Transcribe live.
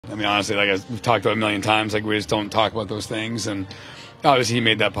I mean, honestly, like we've talked about a million times, like we just don't talk about those things. And obviously, he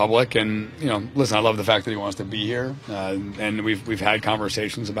made that public. And listen, I love the fact that he wants to be here, and we've had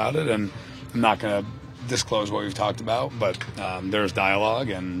conversations about it. And I'm not going to disclose what we've talked about, but there's dialogue,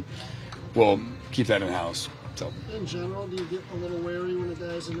 and we'll keep that in house. So. In general, do you get a little wary when a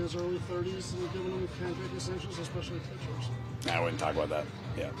guy's in his early 30s and giving him contract extensions, especially pitchers? I wouldn't talk about that.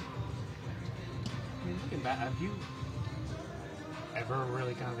 Yeah. I mean, looking back, have you ever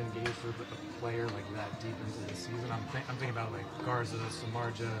really kind of engaged with a player like that deep into the season? I'm thinking about like Garza,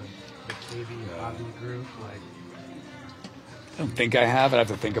 Samardzija, the KV, Bobby group. Like, I don't think I have. I'd have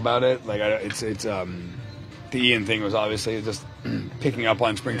to think about it. Like, it's the Ian thing was obviously just picking up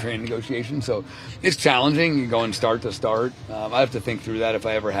on spring training negotiations, so it's challenging going start to start. I have to think through that if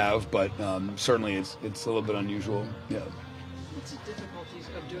I ever have, but certainly it's a little bit unusual. Yeah. What's the difficulties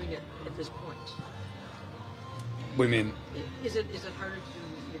of doing it at this point? What do you mean? Is it harder to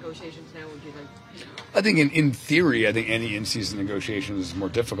do negotiations now, or do you think? I think in theory, I think any in-season negotiation is more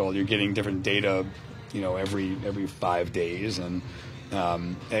difficult. You're getting different data, every 5 days, and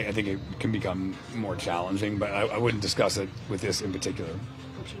I think it can become more challenging. But I wouldn't discuss it with this in particular.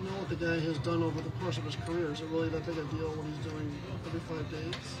 But you know what the guy has done over the course of his career. Is it really that big a deal what he's doing every 5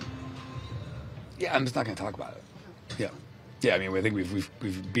 days? Yeah, I'm just not going to talk about it. Yeah. Yeah, I mean, I think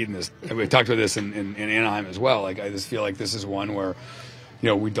we've beaten this. We've talked about this in Anaheim as well. Like, I just feel like this is one where,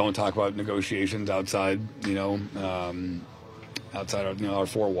 we don't talk about negotiations outside, outside of, our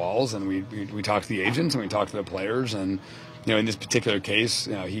four walls, and we talk to the agents and we talk to the players, and in this particular case,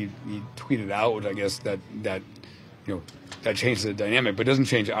 he tweeted out, which I guess that changes the dynamic, but doesn't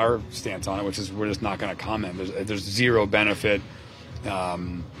change our stance on it, which is we're just not going to comment. There's zero benefit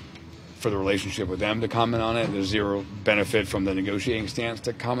for the relationship with them to comment on it. There's zero benefit from the negotiating stance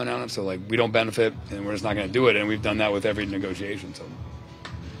to comment on it. So, like, we don't benefit, and we're just not going to do it. And we've done that with every negotiation. So,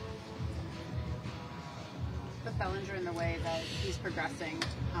 with Bellinger in the way that he's progressing,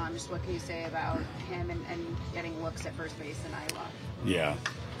 just what can you say about him and getting looks at first base in Iowa? Yeah.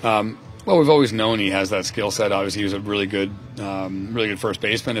 Well, we've always known he has that skill set. Obviously, he was a really good first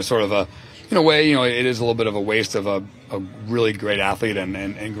baseman. It's sort of in a way, it is a little bit of a waste of a really great athlete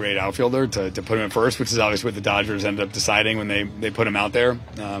and great outfielder to put him at first, which is obviously what the Dodgers ended up deciding when they put him out there.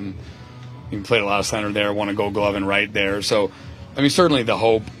 He played a lot of center there, won a Gold Glove and right there. So, I mean, certainly the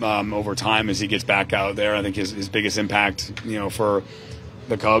hope over time as he gets back out there, I think his biggest impact, for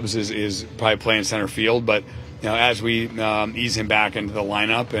the Cubs is probably playing center field. But as we ease him back into the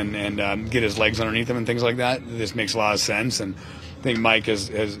lineup and get his legs underneath him and things like that, this makes a lot of sense. And I think Mike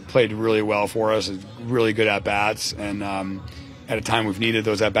has played really well for us, really good at-bats, and at a time we've needed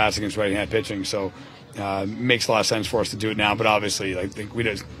those at-bats against right-hand pitching. So it makes a lot of sense for us to do it now. But obviously, I think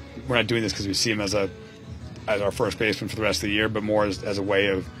we're not doing this because we see him as our first baseman for the rest of the year, but more as a way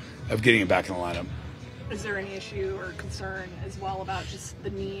of getting him back in the lineup. Is there any issue or concern as well about just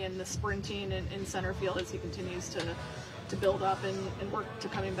the knee and the sprinting in center field as he continues to build up and work to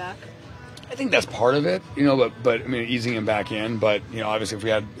coming back? I think that's part of it, but I mean, easing him back in. But obviously,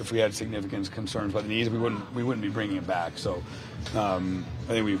 if we had significant concerns about the knees, we wouldn't be bringing him back. So I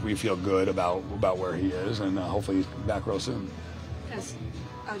think we feel good about where he is, and hopefully he's back real soon. As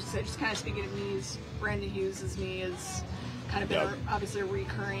I would say, just kind of speaking of knees, Brandon Hughes' knee is kind of been obviously a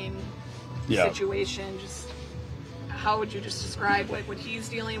recurring situation. Just how would you just describe what he's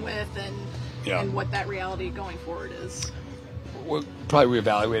dealing with and what that reality going forward is? We're probably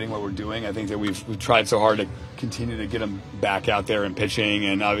reevaluating what we're doing. I think that we've tried so hard to continue to get him back out there and pitching,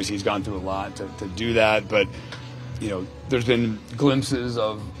 and obviously he's gone through a lot to do that. But there's been glimpses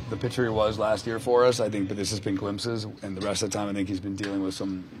of the pitcher he was last year for us, I think, but this has been glimpses, and the rest of the time I think he's been dealing with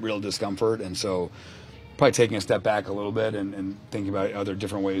some real discomfort, and so probably taking a step back a little bit and thinking about other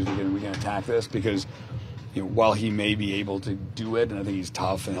different ways we can attack this, because while he may be able to do it, and I think he's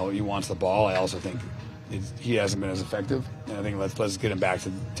tough and he wants the ball, I also think he hasn't been as effective, and I think let's get him back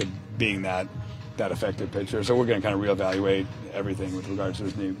to being that effective pitcher. So we're going to kind of reevaluate everything with regards to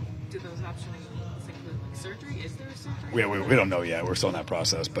his knee. Do those options include surgery? Is there a surgery? We don't know yet. We're still in that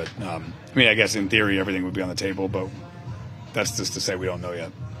process, but I mean, I guess in theory everything would be on the table, but that's just to say we don't know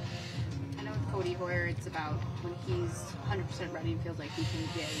yet. I know with Jed Hoyer, it's about when he's 100% ready and feels like he can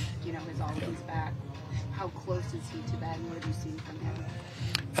give his all when he's back. How close is he to that, and what have you seen from him?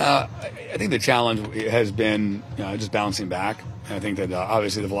 I think the challenge has been just bouncing back. I think that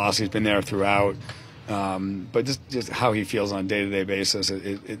obviously the velocity's been there throughout, but just how he feels on a day-to-day basis,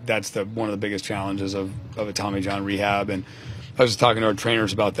 that's one of the biggest challenges of a Tommy John rehab. And I was just talking to our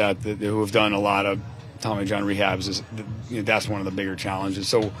trainers about that who have done a lot of Tommy John rehabs. That's one of the bigger challenges.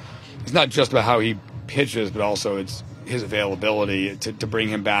 So it's not just about how he pitches, but also it's his availability to bring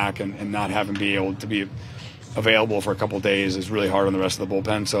him back and not have him be able to be available for a couple of days is really hard on the rest of the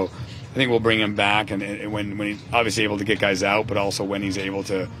bullpen. So I think we'll bring him back, and when he's obviously able to get guys out, but also when he's able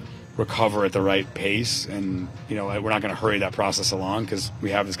to recover at the right pace. And we're not going to hurry that process along because we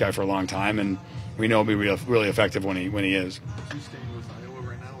have this guy for a long time, and we know he'll be really effective when he is. Is he staying with Iowa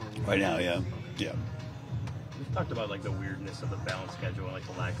right now? Right now, yeah. We've talked about like the weirdness of the balanced schedule and like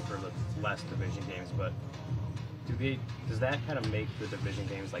the lack of or the less division games, but does that kind of make the division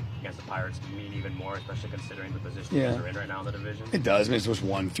games like against the Pirates mean even more, especially considering the position they're in right now in the division? It does. I mean, it's just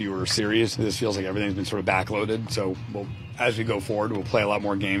one fewer series. This feels like everything's been sort of backloaded. So as we go forward, we'll play a lot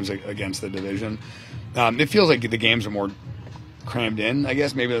more games against the division. It feels like the games are more crammed in, I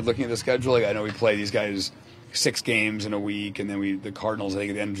guess. Maybe looking at the schedule, like I know we play these guys 6 games in a week, and then the Cardinals, I think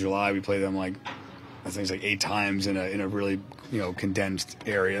at the end of July, we play them like I think it's like 8 times in a really condensed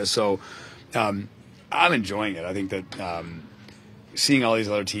area. So I'm enjoying it. I think that seeing all these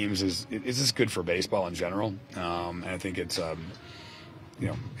other teams is just good for baseball in general, and I think it's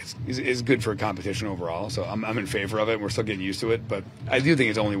good for competition overall. So I'm in favor of it. We're still getting used to it, but I do think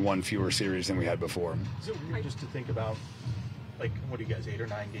it's only one fewer series than we had before. Is it weird just to think about, like, what are you guys, 8 or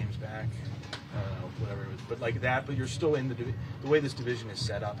 9 games back? I don't know, whatever it was. But like that, but you're still in the way this division is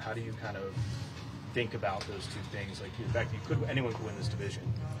set up. How do you kind of think about those two things? Like, in fact, anyone could win this division.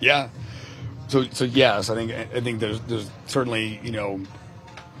 Yeah. So yes, I think there's certainly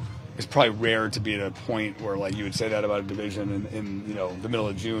it's probably rare to be at a point where like you would say that about a division in the middle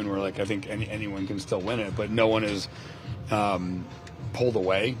of June where like I think anyone can still win it, but no one is pulled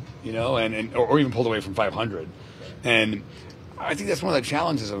away, or even pulled away from 500. And I think that's one of the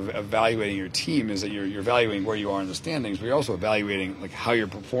challenges of evaluating your team is that you're evaluating where you are in the standings, but you're also evaluating like how you're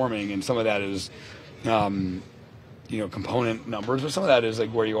performing, and some of that is component numbers, but some of that is like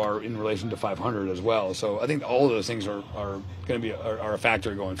where you are in relation to 500 as well. So I think all of those things are going to be are a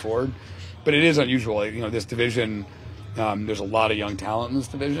factor going forward. But it is unusual. This division, there's a lot of young talent in this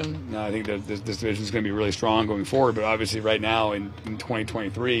division. I think that this division is going to be really strong going forward. But obviously, right now in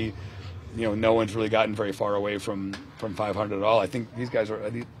 2023, no one's really gotten very far away from 500 at all. I think these guys are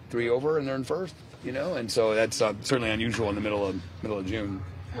 3 over and they're in first. And so that's certainly unusual in the middle of June.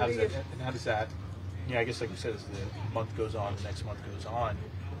 How does that? I guess like you said, as the month goes on, the next month goes on,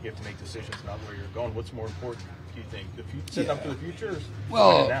 you have to make decisions about where you're going. What's more important, do you think? Setting up for the future?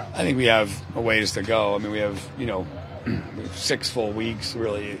 Well, I think we have a ways to go. I mean, we have 6 full weeks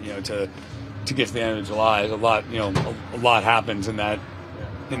really, to get to the end of July. There's a lot happens in that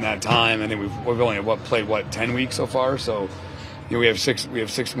time. I think we've only played 10 weeks so far. So we have 6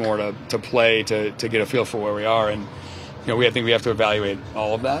 more to play to get a feel for where we are, and I think we have to evaluate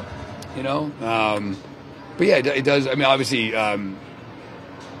all of that. But yeah, it does. I mean, obviously,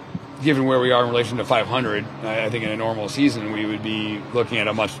 given where we are in relation to 500, I think in a normal season we would be looking at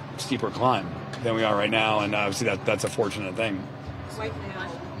a much steeper climb than we are right now, and obviously that's a fortunate thing. Right now,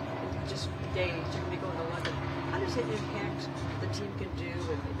 just days, you're going to be going to London. How does it impact the team can do?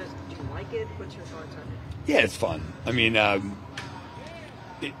 Do you like it? What's your thoughts on it? Yeah, it's fun. I mean,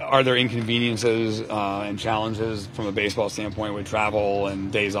 are there inconveniences and challenges from a baseball standpoint with travel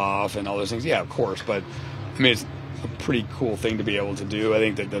and days off and all those things? Yeah, of course. But, I mean, it's a pretty cool thing to be able to do. I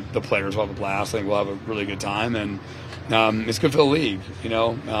think that the players will have a blast. I think we'll have a really good time. And it's good for the league,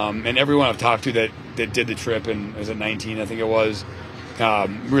 And everyone I've talked to that did the trip, and was it 19, I think it was,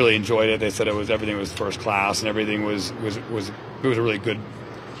 really enjoyed it. They said everything was first class and everything was a really good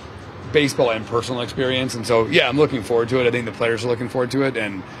baseball and personal experience. And so, yeah, I'm looking forward to it. I think the players are looking forward to it,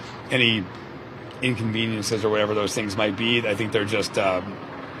 and any inconveniences or whatever those things might be, I think they're just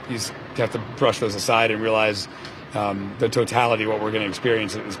you just have to brush those aside and realize the totality of what we're going to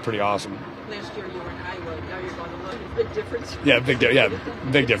experience is pretty awesome. Last year you were in Iowa, now you're going to London. Big difference. Yeah, big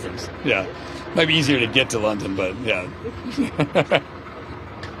difference. Yeah, might be easier to get to London, but yeah. We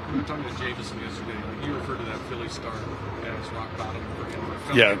were talking to Jameson yesterday. You referred to that Philly start as rock bottom for him. It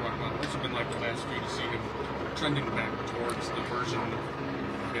felt like rock bottom. What's it been like the last few to see him trending back towards the version of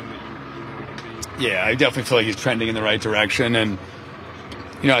him that you can be? Yeah, I definitely feel like he's trending in the right direction, and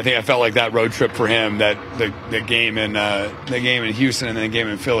I think I felt like that road trip for him, that the game in Houston and then the game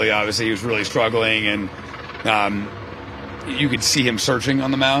in Philly. Obviously, he was really struggling, and you could see him searching on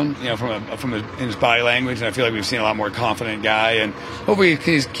the mound, from in his body language. And I feel like we've seen a lot more confident guy, and hopefully he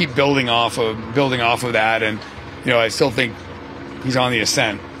can keep building off of that. And I still think he's on the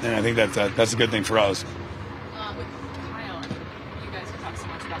ascent, and I think that's a good thing for us. With Kyle, you guys have talked so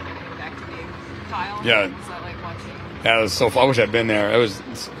much about getting back to being Kyle. Yeah. Is that like watching? Yeah, it was so fun. I wish I'd been there. It was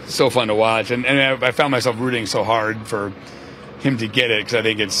so fun to watch, and I found myself rooting so hard for him to get it, because I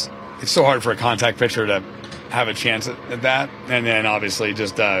think it's so hard for a contact pitcher to have a chance at that. And then obviously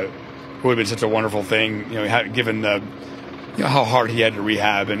just it would have been such a wonderful thing, given the how hard he had to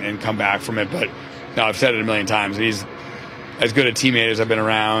rehab and come back from it. But no, I've said it a million times. He's as good a teammate as I've been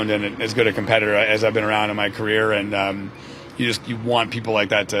around, and as good a competitor as I've been around in my career. And you want people like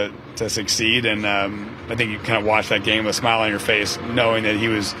that to succeed. And I think you kind of watch that game with a smile on your face, knowing that he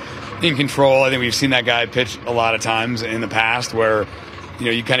was in control. I think we've seen that guy pitch a lot of times in the past where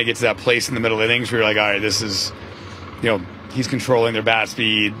you kind of get to that place in the middle innings where you're like, all right, this is he's controlling their bat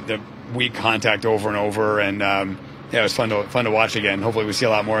speed, the weak contact over and over, and it was fun to watch again. Hopefully we see a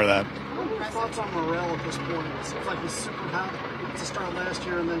lot more of that. What are your thoughts on Morel at this point? It seems like he's super hot to start last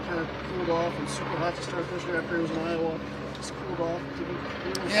year and then kind of cooled off, and super hot to start this year after he was in Iowa. Just cooled off.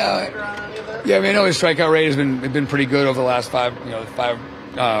 Yeah, I mean, I know his strikeout rate has been pretty good over the last five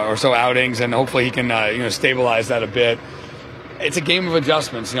or so outings, and hopefully he can stabilize that a bit. It's a game of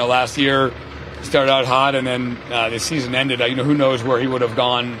adjustments. Last year he started out hot, and then the season ended. Who knows where he would have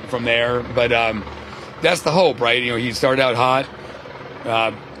gone from there, but that's the hope, right? He started out hot,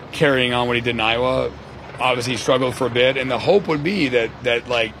 carrying on what he did in Iowa. Obviously, he struggled for a bit, and the hope would be that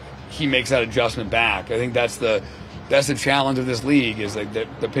like he makes that adjustment back. I think that's the challenge of this league, is like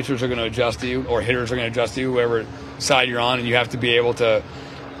the pitchers are going to adjust to you, or hitters are going to adjust to you, whoever side you're on, and you have to be able to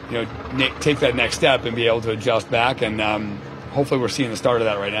take that next step and be able to adjust back. And hopefully, we're seeing the start of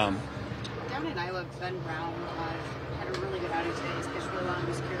that right now. Down in Iowa, Ben Brown had a really good outing today. He's pitched really well. I'm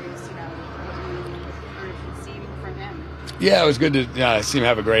just curious, what you've seen from him. Yeah, it was good to see him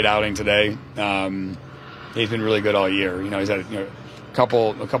have a great outing today. He's been really good all year. He's had a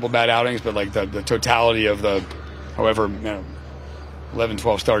couple bad outings, but like the totality of the however 11,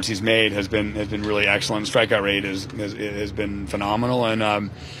 12 starts he's made has been really excellent. Strikeout rate has been phenomenal,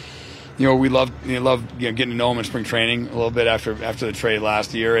 and we love getting to know him in spring training a little bit after the trade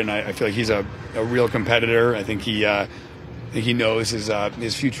last year, and I feel like he's a real competitor. I think he knows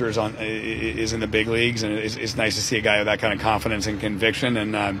his future is in the big leagues, and it's nice to see a guy with that kind of confidence and conviction.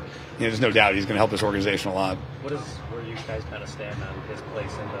 And there's no doubt he's going to help this organization a lot. Where do you guys kind of stand on his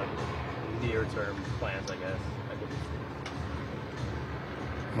place in the near-term plans, I guess?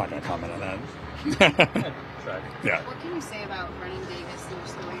 I'm not going to comment on that. Yeah. What can you say about Brennan Davis and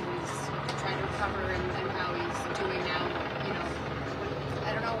just the way he's trying to recover and how he's doing now?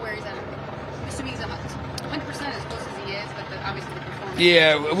 I don't know where he's at. I'm assuming he's 100% as close as he is, but obviously the performance.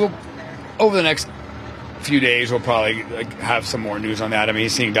 Yeah, over the next few days we'll probably have some more news on that. I mean,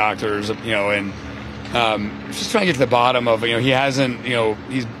 he's seeing doctors, and just trying to get to the bottom of he hasn't,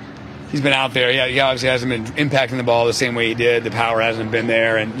 he's been out there. He obviously hasn't been impacting the ball the same way he did. The power hasn't been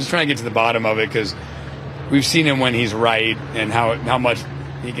there, and just trying to get to the bottom of it, because we've seen him when he's right and how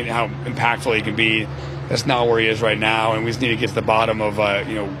impactful he can be. That's not where he is right now, and we just need to get to the bottom of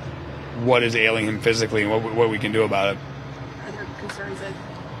what is ailing him physically and what we can do about it. Are there concerns that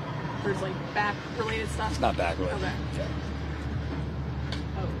there's back related stuff? It's not back related. Okay. Yeah.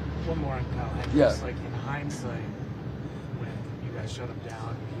 One more on Kyle Hendricks. Yeah. In hindsight, when you guys shut him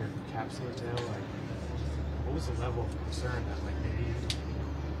down, your capsular tail, what was the level of concern that maybe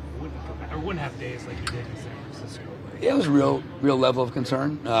wouldn't come back, or wouldn't have days like you did in San Francisco? Yeah, it was a real level of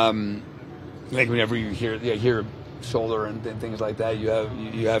concern. Whenever you hear shoulder and things like that,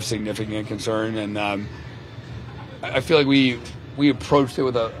 you have significant concern, and I feel like we approached it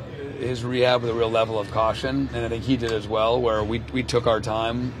with his rehab with a real level of caution, and I think he did as well, where we took our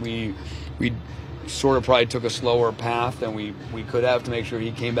time. We sort of probably took a slower path than we could have to make sure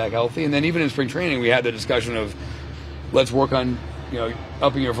he came back healthy. And then even in spring training, we had the discussion of let's work on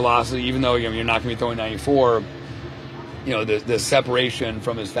upping your velocity, even though you're not going to be throwing 94. The separation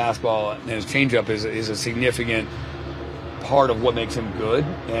from his fastball and his changeup is a significant part of what makes him good.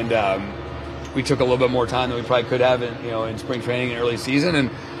 And we took a little bit more time than we probably could have in spring training and early season, and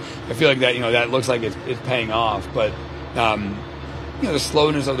I feel like that looks like it's paying off. But the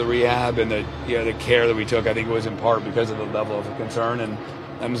slowness of the rehab and the care that we took, I think it was in part because of the level of concern, and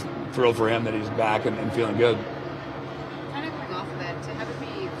I'm just thrilled for him that he's back and feeling good. Kind of going off of that, to have it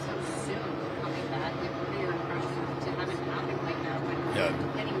be so soon coming back, what are your impressions to have it happen like that when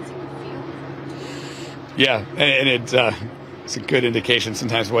getting to feel? Yeah, and it's a good indication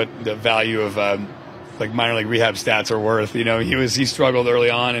sometimes what the value of minor league rehab stats are worth. He struggled early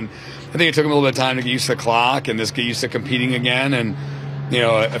on, and I think it took him a little bit of time to get used to the clock and just get used to competing again. And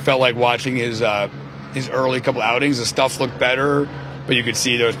I felt like watching his early couple outings, the stuff looked better, but you could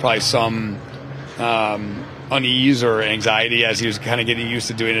see there was probably some unease or anxiety as he was kind of getting used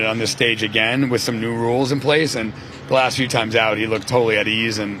to doing it on this stage again with some new rules in place. And the last few times out, he looked totally at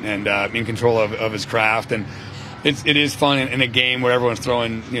ease and in control of his craft. And it is fun in a game where everyone's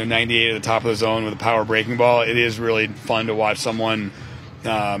throwing 98 at the top of the zone with a power breaking ball. It is really fun to watch someone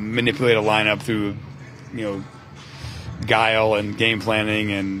manipulate a lineup through guile and game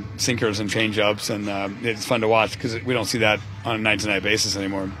planning and sinkers and change-ups, and it's fun to watch because we don't see that on a night-to-night basis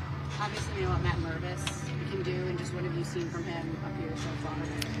anymore. Obviously, we know what Matt Mervis can do, and just what have you seen from him up here so far?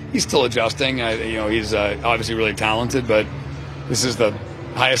 He's still adjusting. He's obviously really talented, but this is the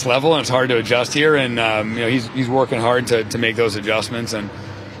highest level, and it's hard to adjust here. And he's working hard to make those adjustments, and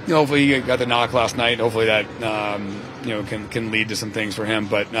hopefully he got the knock last night. Hopefully that can lead to some things for him.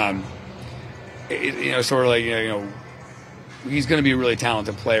 But sort of like he's going to be a really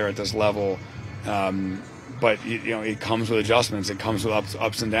talented player at this level. But it comes with adjustments. It comes with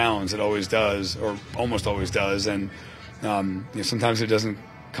ups and downs. It always does, or almost always does. And sometimes it doesn't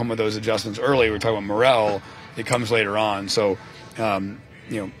come with those adjustments early. We're talking about Morel. It comes later on. So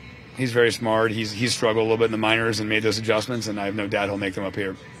he's very smart. He's struggled a little bit in the minors and made those adjustments, and I have no doubt he'll make them up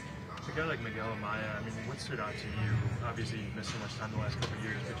here. A guy like Miguel Amaya, I mean, what stood out to you? Obviously, you've missed so much time the last couple of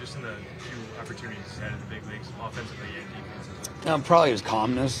years, but just in the few opportunities he's had in the big leagues, offensively and defensively. Probably his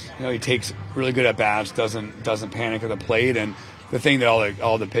calmness. He takes really good at bats, doesn't panic at the plate, and the thing that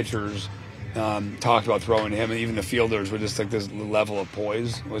all the pitchers talked about throwing to him, and even the fielders were just like this level of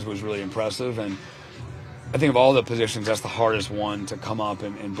poise was really impressive. And I think of all the positions, that's the hardest one to come up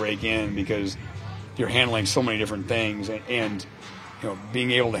and break in because you're handling so many different things, and being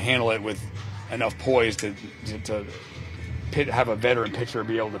able to handle it with enough poise to have a veteran pitcher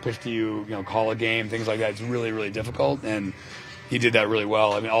be able to pitch to you, call a game, things like that. It's really, really difficult, and he did that really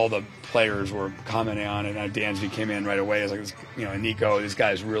well. I mean, all the players were commenting on it. And Dansby came in right away. It's like, and Nico, this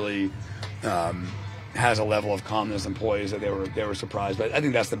guy's really has a level of calmness and poise that they were surprised. But I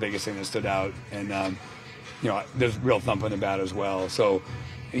think that's the biggest thing that stood out. And there's real thump in the bat as well. So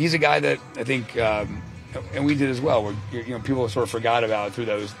he's a guy that I think, and we did as well. Where people sort of forgot about through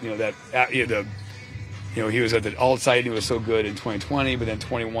those, he was at the alt-site and he was so good in 2020, but then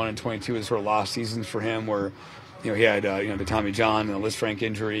 21 and 22 was sort of lost seasons for him where, he had, the Tommy John and the Lisfranc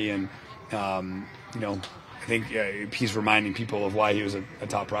injury. And, I think he's reminding people of why he was a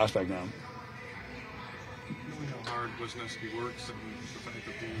top prospect now. How hard Wisniewski works and the fact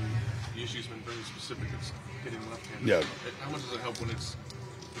that the issue's been very specific. It's getting left-handed. Yeah. How much does it help when it's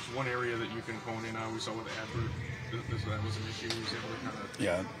one area that you can hone in on? We saw with Adler that was an issue. He was able to kind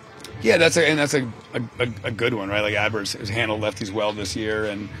of Yeah, that's a good one, right? Like Adler's has handled lefties well this year,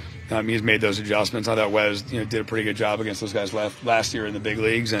 and he's made those adjustments. I thought Wes, did a pretty good job against those guys last year in the big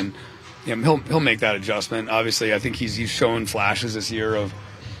leagues, and he'll make that adjustment. Obviously, I think he's shown flashes this year of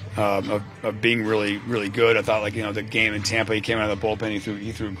being really, really good. I thought the game in Tampa, he came out of the bullpen,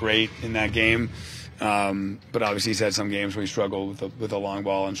 he threw great in that game. But obviously he's had some games where he struggled with the long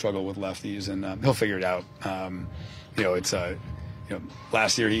ball and struggled with lefties, and he'll figure it out. It's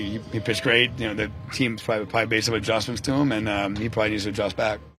last year he pitched great. The team's probably made some adjustments to him, and he probably needs to adjust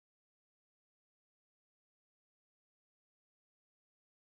back.